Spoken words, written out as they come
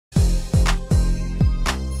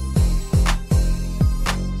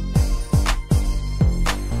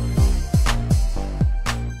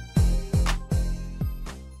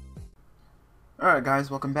Alright guys,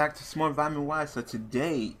 welcome back to some more Zombievise. So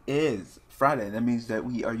today is Friday. That means that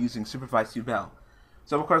we are using Supervise Yubel.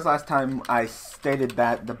 So of course last time I stated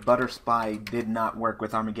that the Butter Spy did not work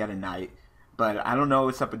with Armageddon Night. But I don't know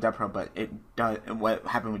what's up with Depro, but it does. What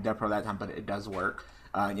happened with Depro that time, but it does work.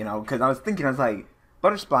 You know, because I was thinking, I was like,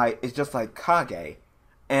 Butter Spy is just like Kage.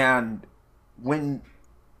 And when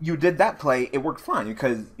you did that play, it worked fine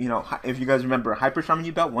because, you know, if you guys remember Hyper Shaman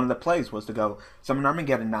Yubel, one of the plays was to go summon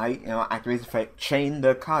Armageddon Knight, you know, activate the fate, chain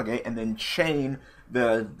the Kage, and then chain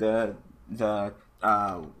the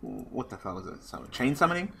what the hell was it? So, chain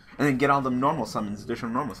summoning, and then get all the normal summons,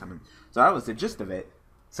 additional normal summons. So that was the gist of it.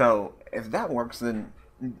 So if that works, then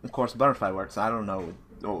of course Butterfly works. I don't know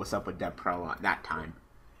what was up with Dead Pro at that time.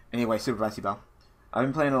 Anyway, Supervise Yubel. I've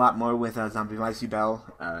been playing a lot more with Zombievise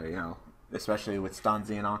Yubel, you know, especially with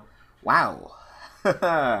Stanzi and all. Wow.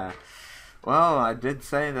 Well, I did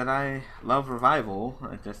say that I love Revival.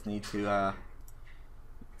 I just need to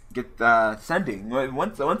get sending.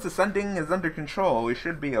 Once the sending is under control, we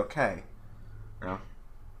should be okay. You know?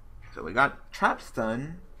 So we got Trap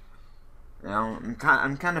Stun. You know,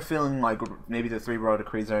 I'm kind of feeling like maybe the 3 Royal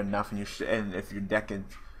Decrees are enough, and if your deck is,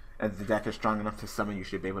 as the deck is strong enough to summon, you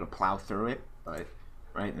should be able to plow through it. But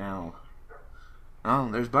right now, oh,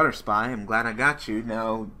 there's Butter Spy. I'm glad I got you.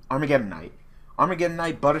 Now, Armageddon Night. Armageddon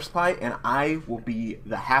Night, Butter Spy, and I will be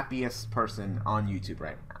the happiest person on YouTube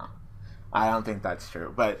right now. I don't think that's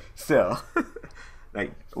true, but still.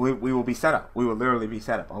 Like, we will be set up. We will literally be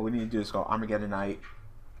set up. All we need to do is go Armageddon Night,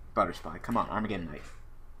 Butter Spy. Come on, Armageddon Night.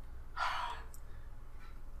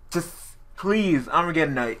 Just, please,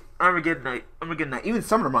 Armageddon Night. Armageddon Night. Armageddon Night. Even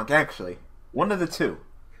Summoner Monk, actually. One of the two.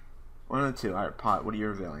 One of the two. Alright, Pot, what are you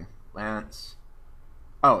revealing? Lance.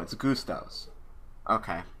 Oh, it's Gusto's.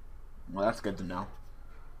 Okay. Well, that's good to know.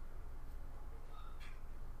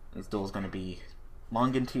 This duel's gonna be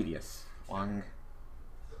long and tedious. Long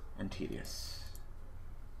and tedious.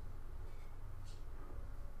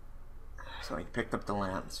 So I picked up the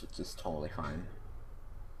Lance, which is totally fine.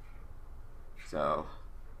 So,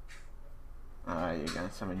 you're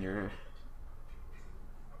gonna summon your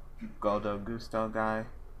Goldo Gusto guy.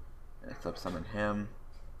 And flip summon him.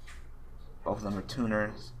 Both of them are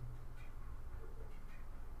tuners.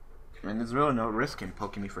 I mean, there's really no risk in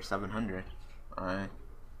poking me for 700. Alright.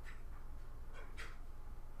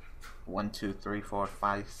 1, 2, 3, 4,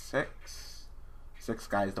 5, 6. 6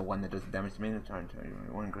 guy is the one that does damage to me.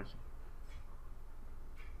 One Christian.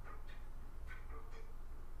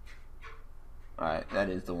 Alright, that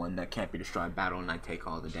is the one that can't be destroyed battle, and I take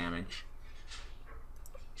all the damage.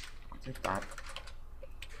 I'll take that.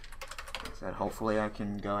 Like I said, hopefully I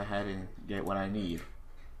can go ahead and get what I need.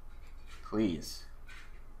 Please.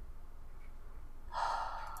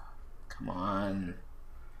 Come on.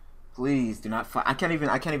 Please do not fight. I can't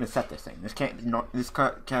even set this thing. This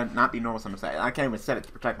cannot be normal summon set. I can't even set it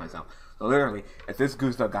to protect myself. So literally, if this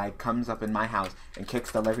Gusto guy comes up in my house and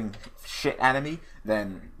kicks the living shit out of me,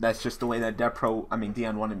 then that's just the way that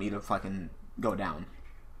Dion wanted me to fucking go down.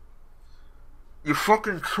 You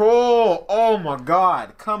fucking troll! Oh my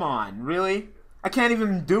god, come on, really? I can't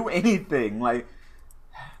even do anything. Like,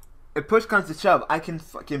 if push comes to shove, I can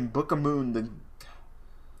fucking book a moon the.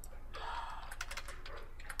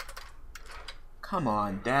 Come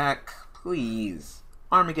on, deck, please.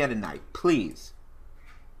 Armageddon Night, please.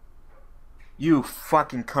 You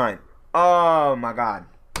fucking cunt. Oh my god.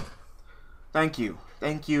 Thank you.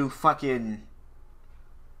 Thank you, fucking.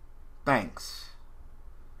 Thanks.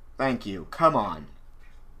 Thank you. Come on.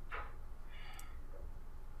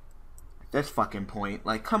 At this fucking point,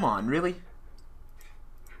 like, come on, really?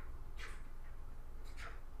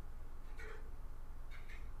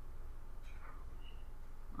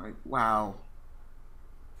 Like, wow.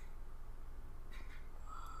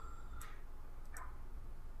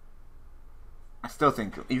 I still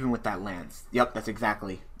think, even with that Lance, yep, that's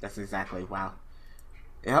exactly, wow.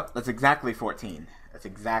 Yep, that's exactly 14. That's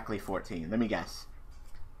exactly 14. Let me guess.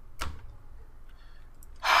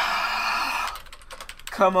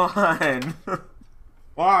 Come on.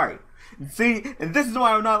 Why? See, and this is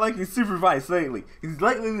why I'm not liking Supervise lately. Because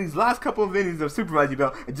lately, these last couple of innings of Supervise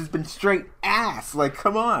Yubel, it's just been straight ass. Like,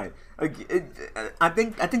 come on. Like, I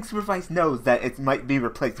think Supervise knows that it might be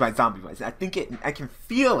replaced by Zombievise. I can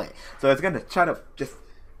feel it. So it's gonna try to just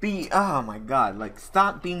be. Oh my god! Like,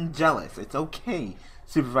 stop being jealous. It's okay,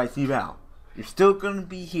 Supervise Yubel. You're still gonna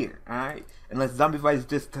be here, all right? Unless Zombievise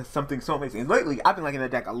just does something so amazing. And lately, I've been liking the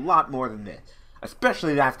deck a lot more than this.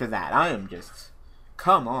 Especially after that, I am just.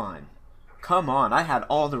 Come on. Come on, I had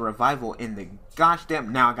all the revival in the gosh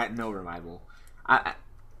damn. Now I got no revival. I'm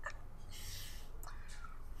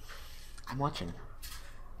watching.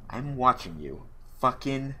 I'm watching you.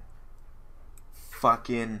 fucking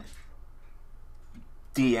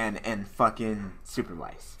DN and fucking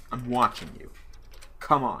Supervise. I'm watching you.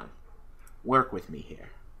 Come on. Work with me here.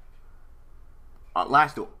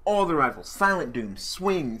 Last duel, all the rivals, Silent Doom,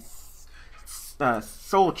 Swing,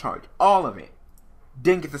 Soul Charge, all of it.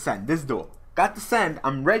 Didn't get the send. This duel. Got the send.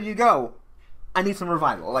 I'm ready to go. I need some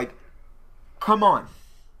revival. Like, come on.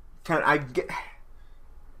 Can I get...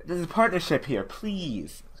 There's a partnership here.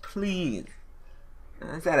 Please. Please.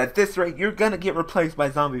 And I said, at this rate, you're gonna get replaced by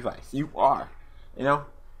Zombievise. You are. You know?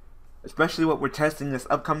 Especially what we're testing this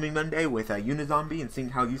upcoming Monday with Unizombie and seeing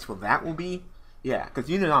how useful that will be. Yeah, because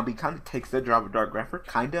Unizombie kind of takes the job of Dark Grepher,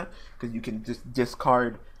 kinda, because you can just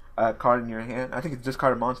discard a card in your hand. I think it's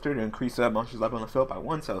discard a monster to increase a monster's level on the field by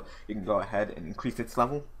 1, so you can go ahead and increase its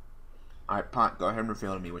level. Alright, Pot, go ahead and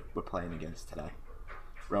reveal to me what we're playing against today.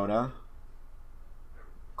 Rhoda.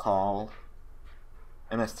 Call.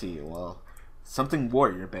 MST, well, something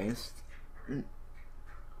warrior based.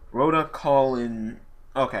 Rhoda, Call, and...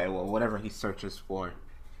 Okay, well, whatever he searches for.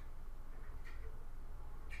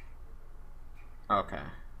 Okay.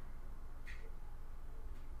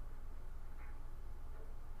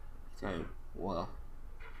 So, well.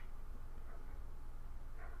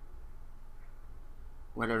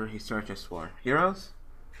 Whatever he searches for. Heroes?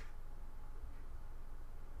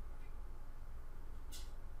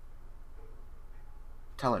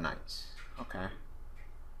 Tellarknights. Okay.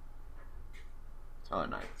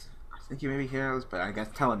 Tellarknights. I think you maybe heroes, but I guess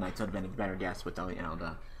Tellarknights would have been a better guess with the, you know,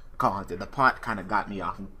 the Call Hunter. The Pot kind of caught me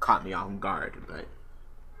off guard, but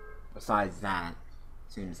besides that,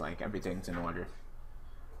 seems like everything's in order.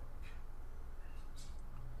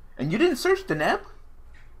 And you didn't search Deneb?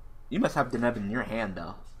 You must have Deneb in your hand,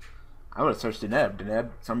 though. I would have searched Deneb,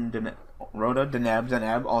 Rhoda,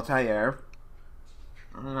 Deneb, Altair.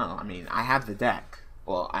 I don't know. I mean, I have the deck.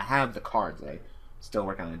 Well, I have the cards. I still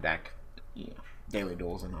work on the deck. Yeah, Daily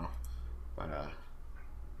Duels and all. But,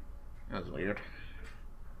 that was weird.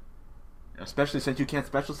 Especially since you can't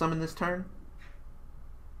special summon this turn.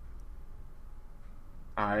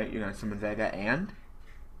 Alright, you're gonna summon Vega and?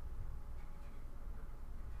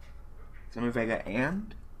 Summon Vega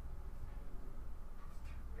and?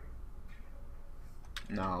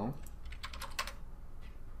 No.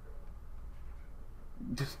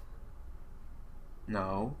 Just...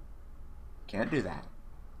 No. Can't do that.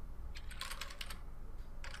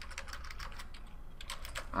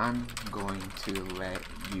 I'm going to let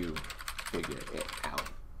you figure it out.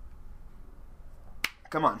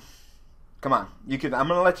 Come on. Come on. You can. I'm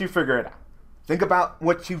gonna let you figure it out. Think about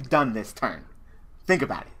what you've done this turn. Think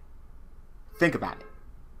about it. Think about it.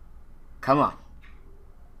 Come on.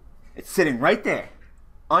 It's sitting right there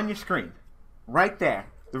on your screen. Right there.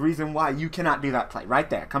 The reason why you cannot do that play. Right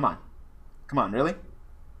there. Come on. Come on, really?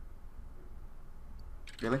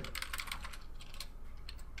 Really?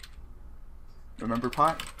 Remember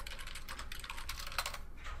Pot?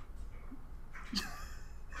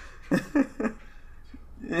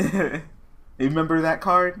 You remember that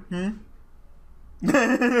card?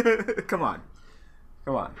 Come on.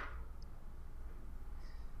 Come on.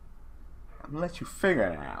 I'm gonna let you figure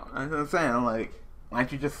it out. That's what I'm saying. I'm like, why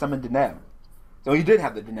don't you just summon Deneb? So he did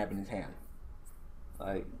have the Deneb in his hand.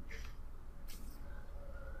 Like,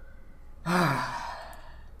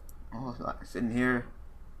 oh, sitting here.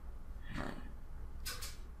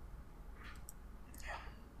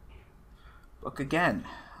 Book again.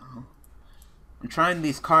 I'm trying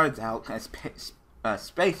these cards out as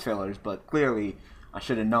space fillers, but clearly I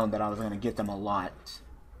should have known that I was going to get them a lot.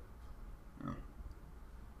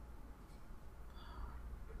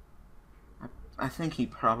 I think he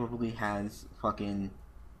probably has fucking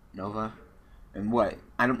Nova. And what?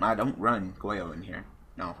 I don't run Goyo in here.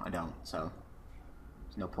 No, I don't. So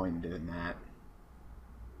there's no point in doing that.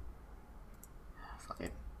 Fuck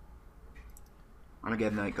it. I'm gonna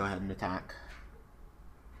get a Knight. Go ahead and attack.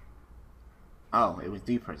 Oh, it was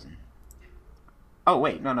D-Prison. Oh,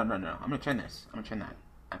 wait. No. I'm gonna chain this. I'm gonna chain that,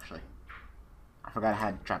 actually. I forgot I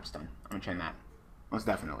had Trap Stun. I'm gonna chain that. Most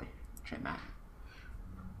definitely. Chain that.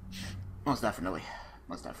 Most definitely.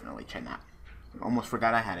 Most definitely chain that. Almost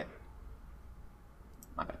forgot I had it.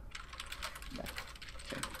 My bad.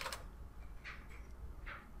 Chain.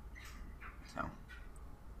 So.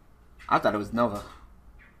 I thought it was Nova.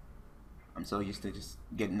 I'm so used to just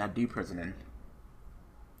getting that D-Prison in.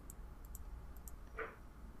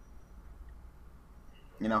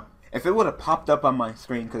 You know, if it would have popped up on my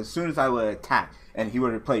screen, because as soon as I would attack and he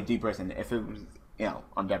would have played D-Prison, if it was, you know,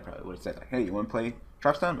 on Dead Pro, it would have said, like, hey, you want to play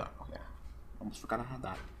Trap Stun? Oh, yeah. Almost forgot I had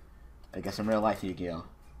that. I guess in real life, Yu-Gi-Oh!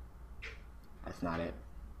 That's not it.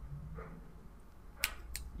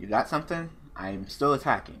 You got something? I'm still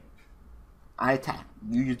attacking. I attack.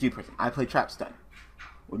 You use D-person. I play trap stun.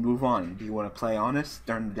 We move on. Do you want to play honest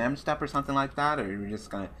during the damage step or something like that, or are you just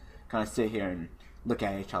gonna kind of sit here and look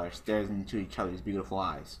at each other, stare into each other's beautiful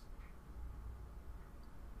eyes?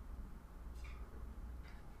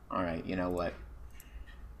 All right. You know what?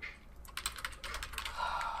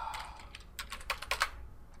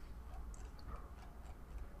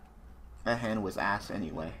 That hand was ass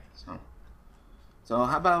anyway. So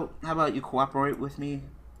how about you cooperate with me?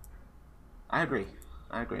 I agree.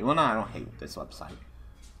 Well, no, I don't hate this website.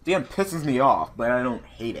 The game pisses me off, but I don't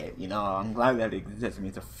hate it. You know, I'm glad that it exists. I mean,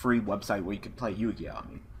 it's a free website where you can play Yu-Gi-Oh! I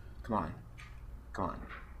mean, come on.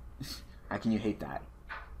 How can you hate that?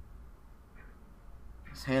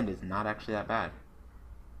 This hand is not actually that bad.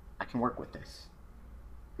 I can work with this.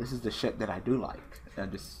 This is the shit that I do like. I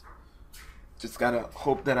just gotta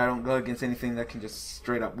hope that I don't go against anything that can just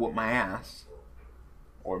straight up whoop my ass,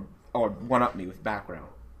 or one up me with back row.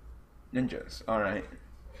 Ninjas. All right.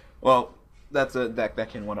 Well, that's a deck that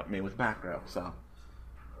can one up me with back row, so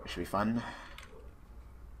it should be fun.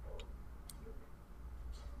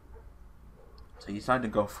 So you decided to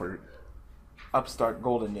go for upstart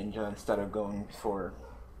Golden Ninja instead of going for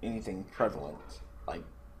anything prevalent like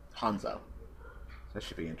Hanzo. That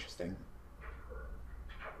should be interesting.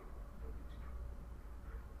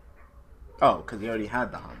 Oh, because he already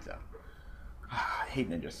had the Hanzo. I hate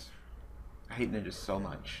ninjas. I hate ninjas so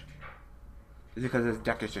much. It's because this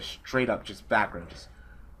deck is just straight up just background, just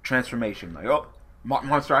transformation. Like, oh,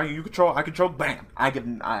 monster I control, bam!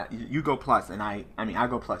 You go plus, and I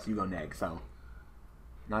go plus, you go neg. So,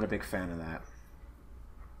 not a big fan of that.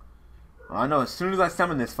 Well, I know as soon as I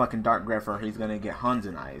summon this fucking Dark Griffer, he's gonna get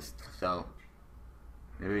Hanzenized. So,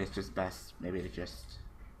 maybe it's just best. Maybe to just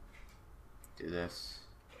do this.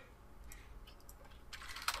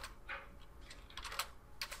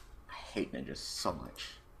 I hate ninjas so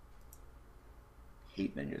much.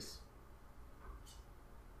 Hate ninjas.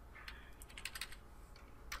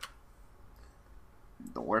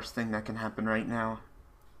 The worst thing that can happen right now.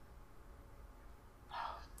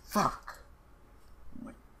 Fuck. Oh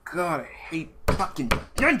my god, I hate fucking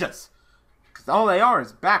ninjas! Because all they are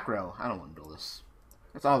is back row. I don't want to do this.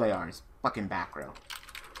 That's all they are, is fucking back row.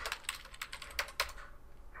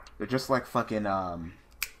 They're just like fucking,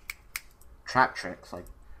 trap tricks. Like,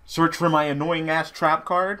 search for my annoying ass trap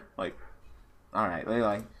card. Like, alright,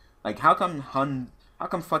 like, how come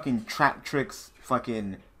fucking trap tricks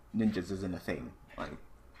fucking ninjas isn't a thing? Like,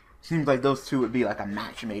 seems like those two would be like a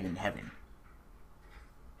match made in heaven.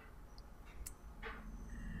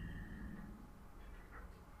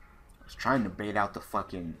 I was trying to bait out the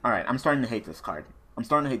fucking... Alright, I'm starting to hate this card. I'm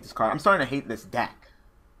starting to hate this deck.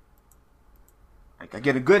 Like, I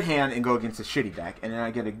get a good hand and go against a shitty deck, and then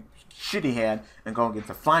I get a shitty hand and go against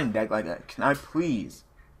a fine deck. Like, can I please...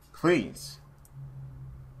 Please...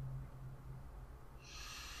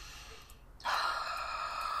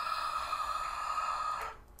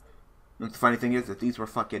 The funny thing is that these were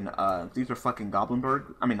fucking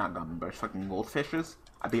Goblinberg. I mean, not Goblinberg, fucking Goldfishes.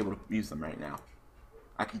 I'd be able to use them right now.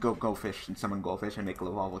 I could go Goldfish and summon Goldfish and make a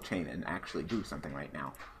Revival Chain and actually do something right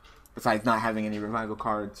now. Besides not having any Revival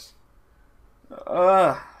cards.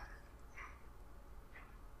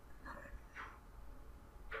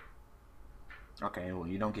 Okay, well,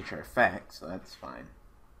 you don't get your effect, so that's fine.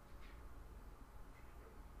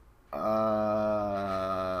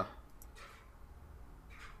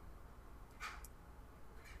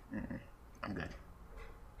 I'm good.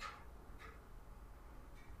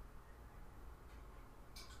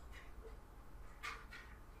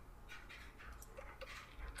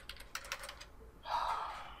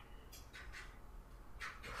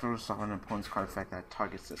 First off, an opponent's card effect that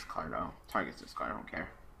targets this card. Oh, targets this card. I don't care.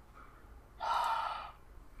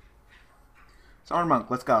 Summer Monk,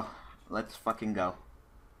 let's go. Let's fucking go.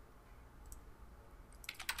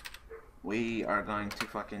 We are going to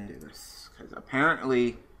fucking do this. Because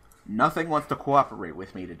apparently nothing wants to cooperate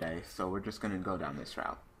with me today. So we're just going to go down this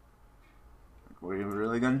route. Like, we're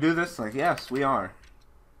really going to do this? Like, yes, we are.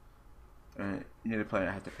 Neither player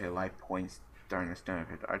had to pay life points during this turn.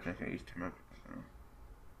 Argentina each turn.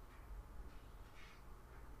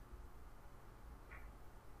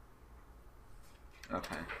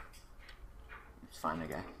 Okay. It's fine, I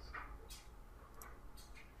guess.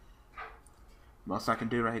 Most I can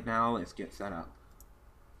do right now is get set up.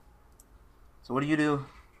 So what do?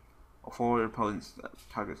 Before your opponent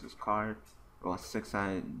targets this card, roll a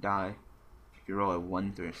 6-sided die. If you roll a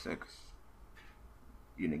 1 through 6,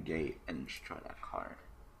 you negate and destroy that card.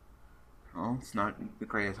 Well, it's not the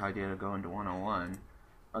greatest idea to go into 101.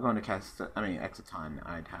 I'm going to cast, I mean, Exciton.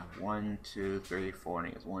 I'd have 1, 2, 3, 4, and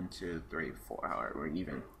he has 1, 2, 3, 4. Alright, we're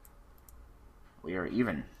even. We are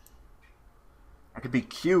even. I could be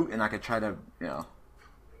cute and I could try to, you know.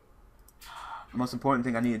 The most important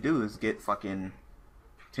thing I need to do is get fucking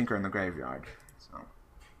Tinker in the graveyard. So,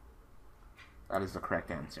 that is the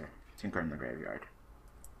correct answer. Tinker in the graveyard.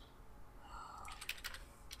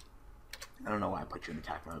 I don't know why I put you in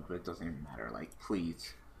attack mode, but it doesn't even matter. Like,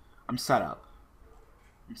 please. I'm set up.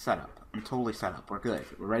 I'm set up. I'm totally set up. We're good.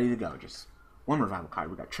 We're ready to go. Just one revival card.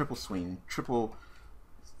 We got triple swing, triple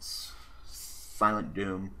silent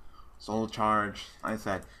doom, soul charge. Like I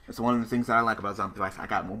said, it's one of the things that I like about Zombievise. I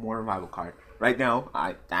got one more revival card. Right now,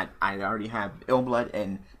 I already have Illblood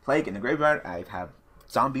and Plague in the graveyard. I have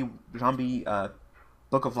zombie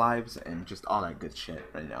Book of Lives and just all that good shit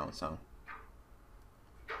right now. So.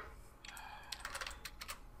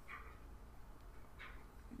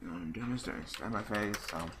 Doom is during stab my face,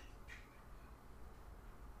 so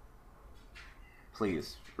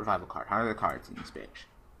please, revival card. How are the cards in this bitch?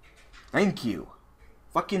 Thank you.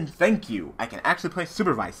 Fucking thank you. I can actually play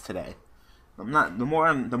Supervise today. I'm not the more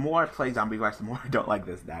I play Zombievise, the more I don't like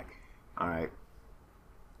this deck. Alright.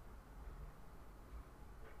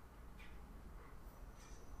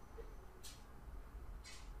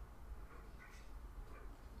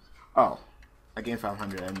 Oh. I gained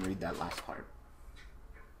 500 and read that last part.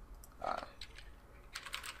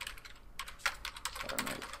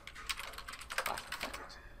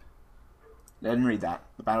 Didn't read that.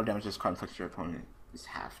 The battle damage this card inflicts your opponent is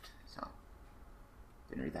halved. So,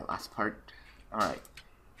 didn't read that last part. Alright.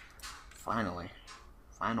 Finally.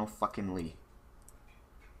 Final fucking Lee.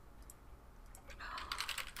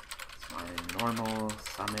 It's my normal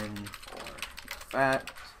summon for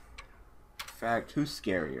effect. Effect. Who's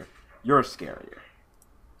scarier? You're scarier.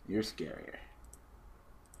 You're scarier.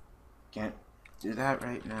 Can't do that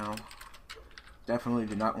right now. Definitely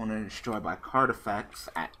do not want to destroy by card effects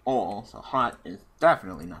at all. So hot is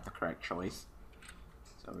definitely not the correct choice.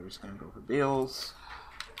 So we're just going to go for bills.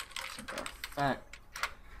 Simple effect.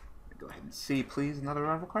 Go ahead and see, please, another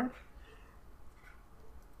rival card.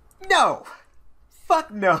 No!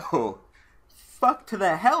 Fuck no! Fuck to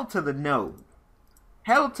the hell to the no.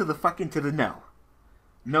 Hell to the fucking to the no.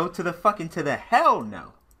 No to the fucking to the hell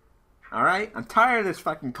no. Alright? I'm tired of this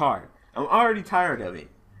fucking card. I'm already tired of it.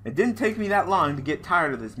 It didn't take me that long to get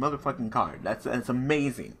tired of this motherfucking card. That's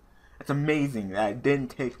amazing. It's amazing that it didn't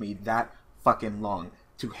take me that fucking long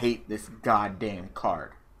to hate this goddamn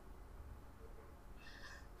card.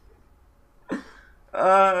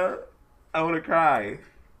 I want to cry.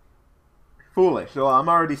 Foolish. Well, I'm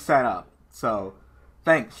already set up. So,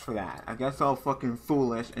 thanks for that. I guess I'll fucking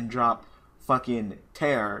foolish and drop fucking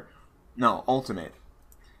Tear. No, Ultimate.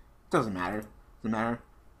 Doesn't matter. Doesn't matter.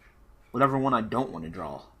 Whatever one I don't want to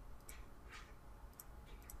draw.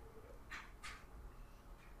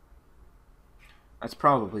 That's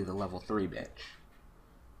probably the level 3 bitch.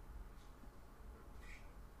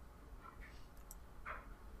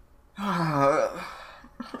 I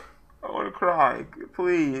want to cry.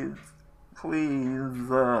 Please. Please.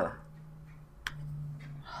 So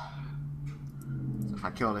if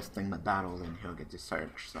I kill this thing in the battle, then he'll get to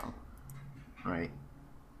search, so. Right.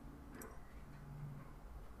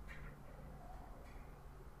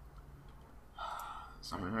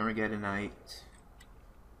 So remember, get a night.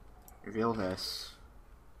 Reveal this.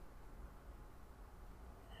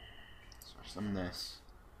 Switch some this.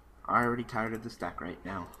 I'm already tired of this deck right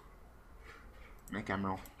now. Make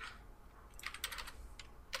Emerald.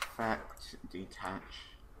 Effect. Detach.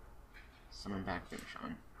 Summon back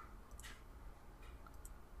Vision.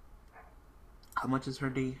 How much is her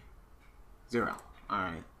D? 0.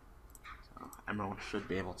 Alright. So Emerald should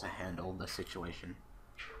be able to handle the situation.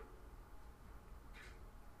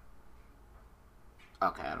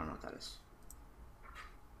 Okay, I don't know what that is.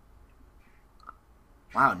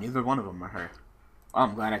 Wow, neither one of them are her. Well,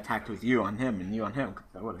 I'm glad I attacked with you on him and you on him, because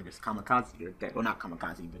I would have just kamikaze your deck. Well, not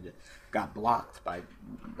kamikaze, but just got blocked by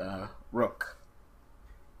the rook.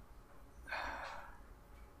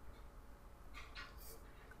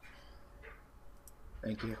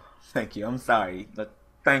 Thank you. Thank you. I'm sorry, but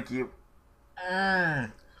thank you.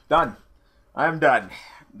 Done. I'm done.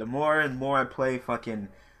 The more and more I play fucking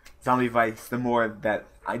Zombievise, the more that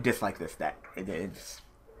I dislike this deck. It's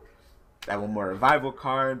that one more revival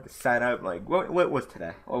card, the setup, like what was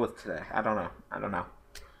today? What was today? I don't know. I'm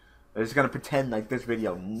just gonna pretend like this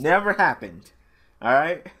video never happened.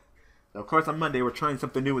 Alright? So of course on Monday we're trying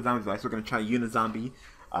something new with Zombievise. We're gonna try Unizombie.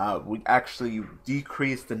 We actually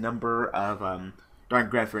decreased the number of Dark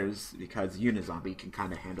Greffers, because Unizombie can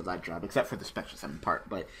kind of handle that job, except for the special summon part.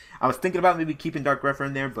 But I was thinking about maybe keeping Dark Greffer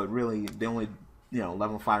in there, but really the only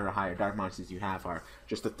level 5 or higher dark monsters you have are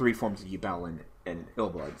just the 3 forms of Yubel and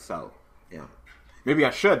Illblood. So maybe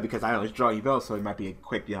I should, because I always draw Yubel, so it might be a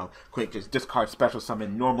quick just discard special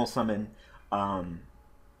summon, normal summon.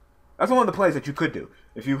 That's one of the plays that you could do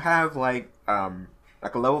if you have like a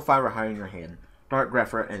level 5 or higher in your hand. Dark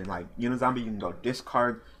Greffer and like Unizombie, you can go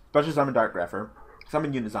discard special summon Dark Greffer,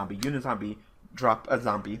 summon Unizombie, drop a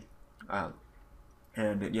zombie,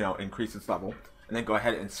 and increase its level, and then go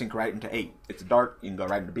ahead and sink right into 8. It's dark, you can go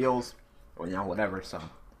right into Beals, or whatever. So,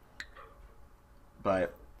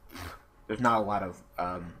 but there's not a lot of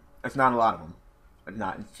it's not a lot of them.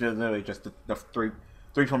 It's literally just the three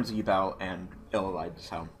forms of Yubel and Illblood.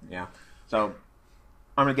 So yeah. So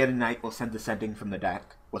Armageddon Knight will send Descending from the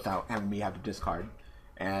deck without having me have to discard,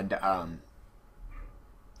 and of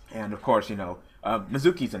course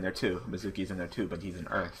Mizuki's in there too. But he's in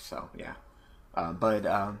Earth, so yeah.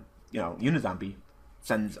 Unizombie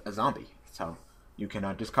sends a zombie, so you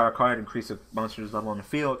can discard a card, increase a monster's level on the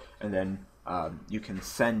field, and then you can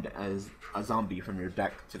send as a zombie from your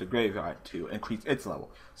deck to the graveyard to increase its level.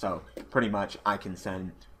 So pretty much I can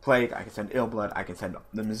send Plague, I can send Illblood, I can send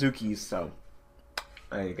the Mizuki's. So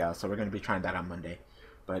there you go. So we're going to be trying that on Monday.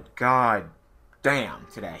 But god damn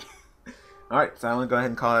today. Alright, so I'm going to go ahead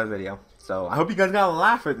and call it a video. So I hope you guys got a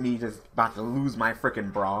laugh at me just about to lose my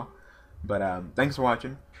freaking bra. But thanks for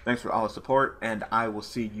watching. Thanks for all the support. And I will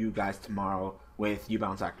see you guys tomorrow with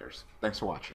Yubel Inzektors. Thanks for watching.